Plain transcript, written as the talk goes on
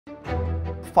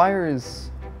Fire is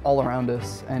all around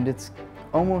us and it's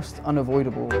almost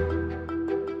unavoidable.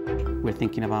 We're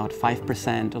thinking about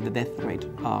 5% of the death rate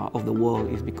of the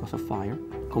world is because of fire.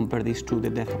 Compare this to the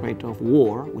death rate of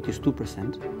war, which is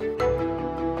 2%.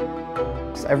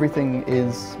 Everything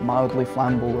is mildly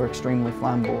flammable or extremely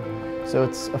flammable, so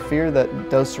it's a fear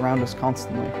that does surround us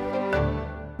constantly.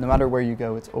 No matter where you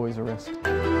go, it's always a risk.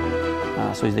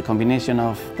 So it's the combination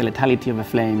of the lethality of the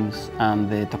flames and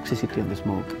the toxicity of the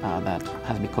smoke that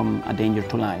has become a danger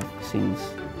to life since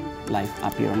life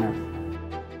appeared on Earth.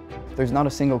 There's not a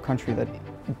single country that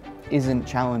isn't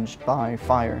challenged by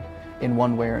fire in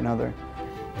one way or another.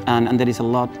 And there is a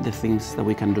lot of things that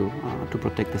we can do to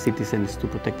protect the citizens, to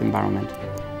protect the environment,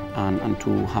 and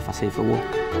to have a safer world.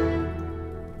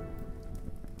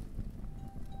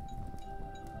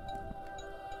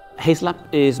 Hazelab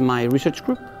is my research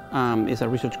group. It's a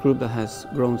research group that has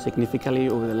grown significantly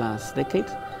over the last decade.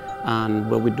 And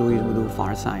what we do is we do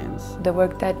fire science. The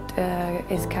work that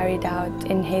is carried out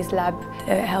in Hazelab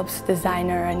helps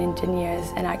designers and engineers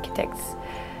and architects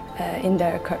in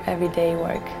their everyday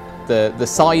work. The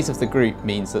size of the group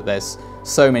means that there's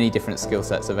so many different skill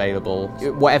sets available.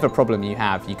 Whatever problem you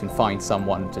have, you can find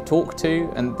someone to talk to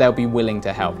and they'll be willing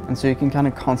to help. And so you can kind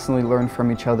of constantly learn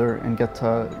from each other and get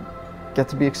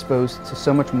to be exposed to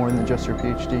so much more than just your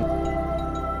PhD.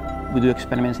 We do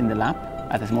experiments in the lab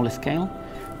at a small scale.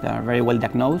 They are very well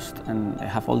diagnosed and they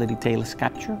have all the details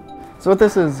captured. So what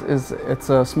this is it's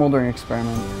a smoldering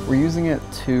experiment. We're using it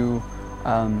to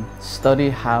study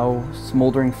how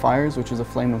smoldering fires, which is a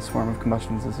flameless form of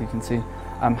combustion, as you can see,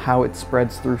 how it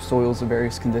spreads through soils of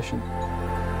various condition.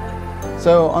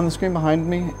 So on the screen behind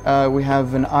me, we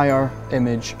have an IR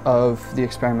image of the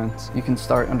experiment. You can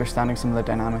start understanding some of the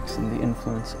dynamics and the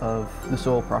influence of the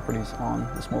soil properties on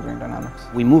the smoldering dynamics.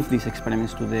 We move these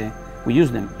experiments we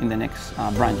use them in the next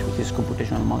branch, which is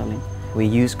computational modeling. We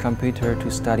use computer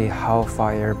to study how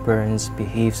fire burns,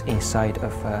 behaves inside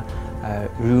of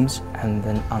rooms and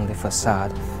then on the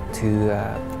facade to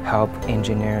help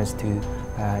engineers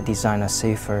to design a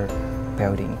safer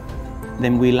building.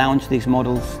 Then we launch these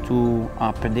models to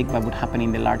predict what would happen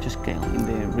in the larger scale, in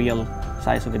the real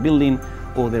size of the building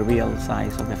or the real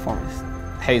size of the forest.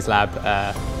 Hazelab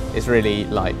is really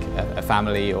like a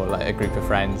family or like a group of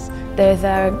friends. There's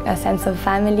a sense of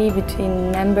family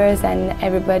between members, and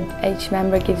each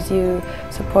member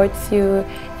supports you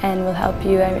and will help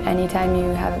you anytime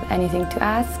you have anything to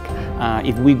ask.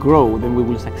 If we grow, then we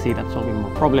will succeed at solving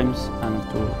more problems and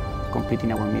to complete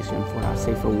in our mission for a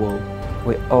safer world.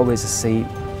 We always say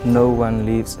no one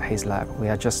leaves Hazelab. We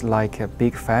are just like a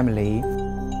big family.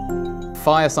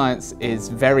 Fire science is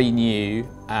very new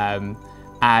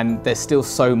and there's still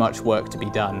so much work to be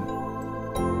done.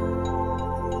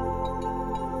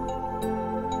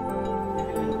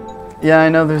 Yeah, I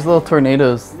know, there's little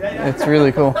tornadoes. It's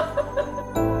really cool.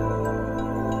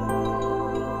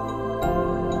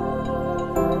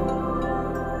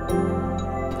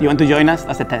 You want to join us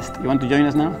as a test? You want to join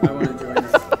us now? I want to join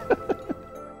us.